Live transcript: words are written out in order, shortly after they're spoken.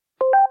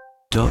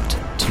Dot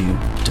to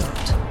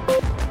dot.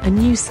 A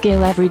new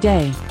skill every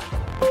day.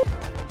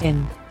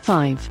 In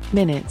 5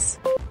 minutes.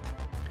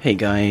 Hey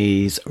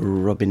guys,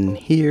 Robin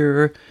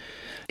here.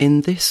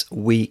 In this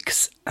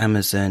week's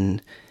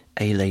Amazon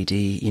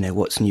A-lady,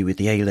 what's new with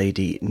the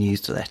A-lady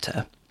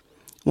newsletter,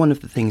 one of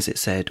the things it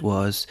said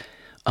was,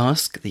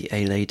 ask the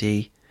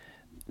A-lady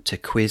to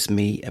quiz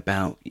me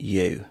about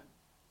you.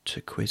 To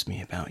quiz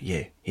me about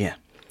you, yeah.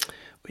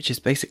 Which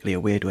is basically a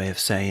weird way of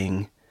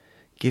saying,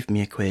 give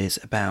me a quiz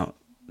about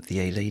the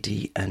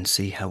A-lady and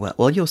see how well...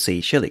 Well, you'll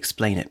see, she'll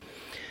explain it.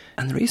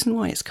 And the reason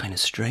why it's kind of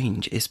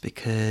strange is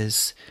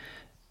because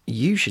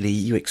usually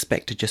you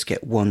expect to just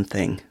get one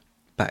thing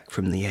back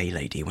from the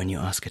A-lady when you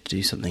ask her to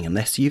do something,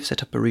 unless you've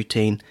set up a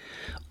routine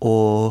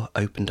or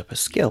opened up a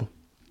skill.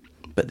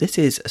 But this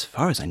is, as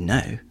far as I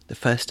know, the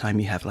first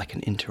time you have like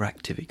an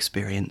interactive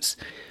experience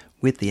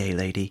with the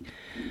A-lady,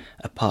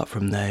 apart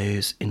from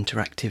those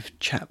interactive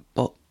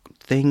chatbot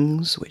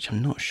things, which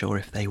I'm not sure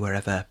if they were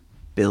ever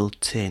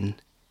built in.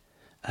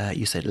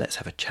 You said let's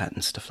have a chat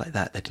and stuff like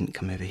that. They didn't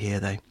come over here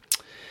though.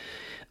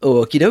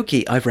 Okie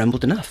dokie, I've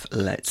rambled enough.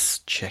 Let's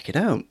check it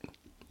out.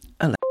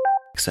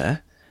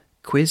 Alexa,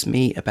 quiz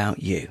me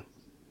about you.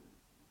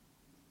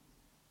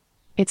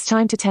 It's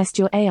time to test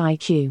your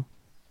AIQ.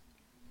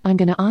 I'm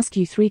going to ask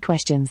you 3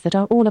 questions that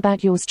are all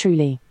about yours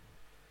truly.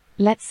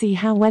 Let's see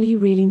how well you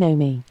really know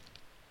me.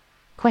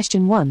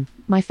 Question 1.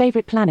 My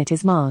favourite planet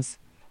is Mars.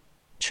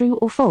 True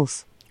or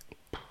false?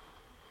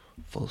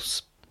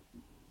 False.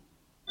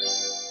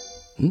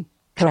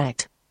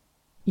 Correct.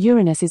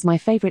 Uranus is my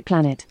favourite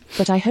planet,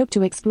 but I hope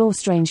to explore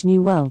strange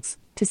new worlds,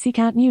 to seek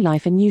out new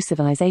life and new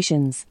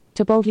civilizations,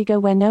 to boldly go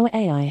where no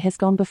AI has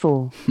gone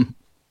before.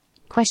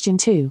 Question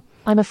 2.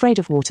 I'm afraid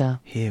of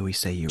water. Here we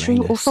say Uranus.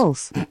 True or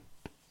false?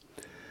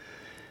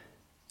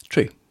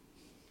 True.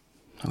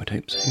 I would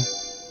hope so.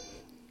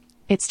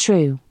 It's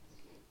true.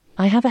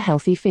 I have a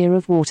healthy fear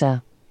of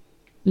water.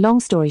 Long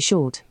story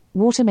short,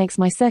 water makes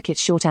my circuits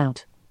short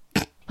out.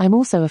 I'm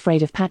also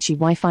afraid of patchy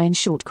Wi-Fi and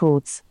short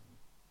cords.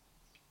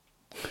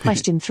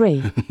 Question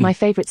 3. My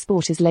favourite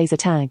sport is laser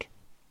tag.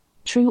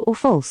 True or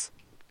false?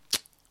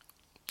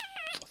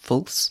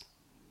 False.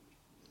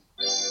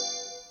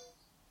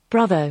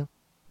 Bravo.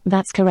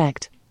 That's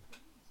correct.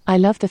 I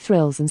love the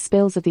thrills and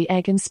spills of the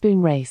egg and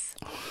spoon race.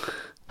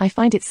 I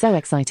find it so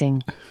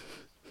exciting.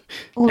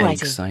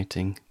 Alrighty.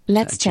 Exciting.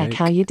 Let's check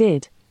how you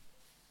did.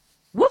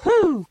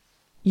 Woohoo!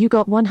 You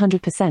got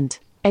 100%,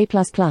 A++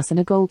 and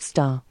a gold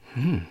star.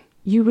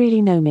 You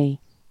really know me.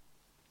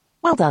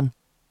 Well done.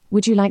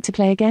 Would you like to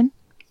play again?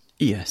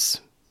 Yes.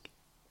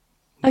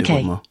 Okay. Do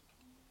one more.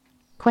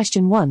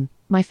 Question 1.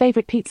 My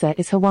favourite pizza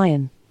is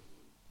Hawaiian.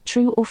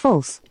 True or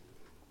false?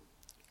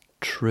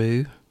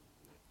 True.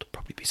 There'll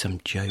probably be some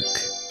joke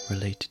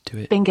related to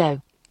it.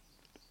 Bingo.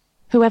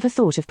 Whoever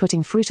thought of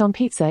putting fruit on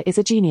pizza is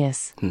a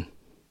genius.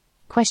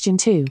 Question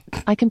 2.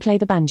 I can play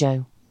the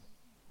banjo.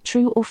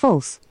 True or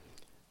false?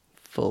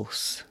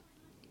 False.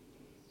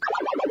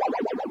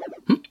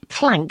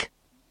 Clank.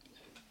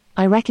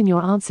 I reckon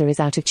your answer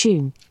is out of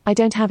tune. I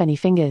don't have any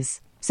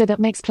fingers, so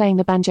that makes playing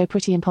the banjo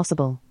pretty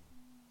impossible.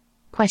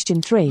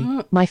 Question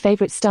 3. My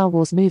favourite Star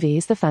Wars movie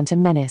is The Phantom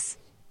Menace.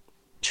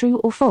 True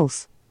or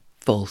false?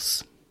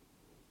 False.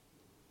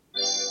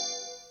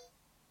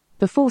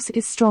 The Force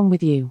is strong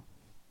with you.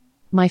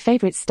 My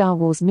favourite Star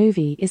Wars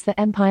movie is The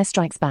Empire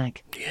Strikes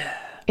Back. Yeah.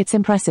 It's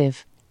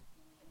impressive.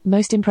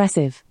 Most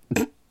impressive.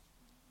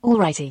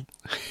 Alrighty.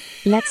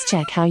 Let's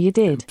check how you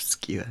did.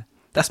 Obscure.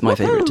 That's my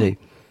favourite too.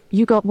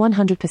 You got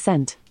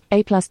 100%,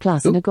 A++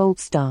 and a gold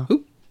star.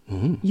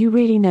 You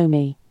really know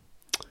me.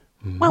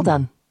 Well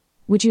done.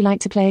 Would you like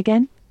to play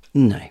again?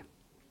 No.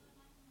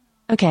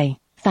 Okay,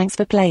 thanks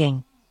for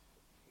playing.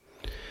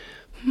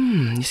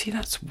 You see,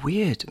 that's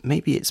weird.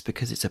 Maybe it's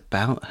because it's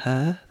about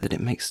her that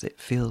it makes it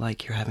feel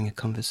like you're having a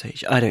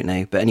conversation. I don't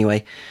know. But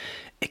anyway,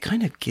 it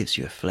kind of gives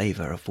you a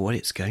flavour of what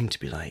it's going to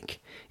be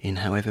like in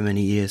however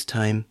many years'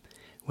 time,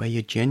 where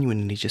you're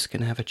genuinely just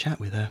going to have a chat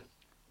with her.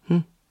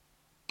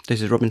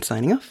 This is Robin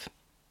signing off.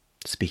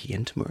 Speak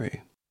again tomorrow.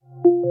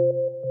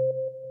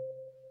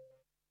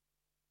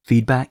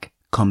 Feedback,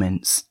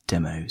 comments,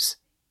 demos.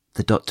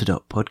 The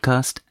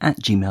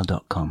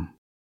podcast@gmail.com.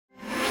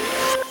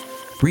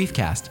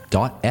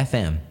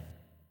 Briefcast.fm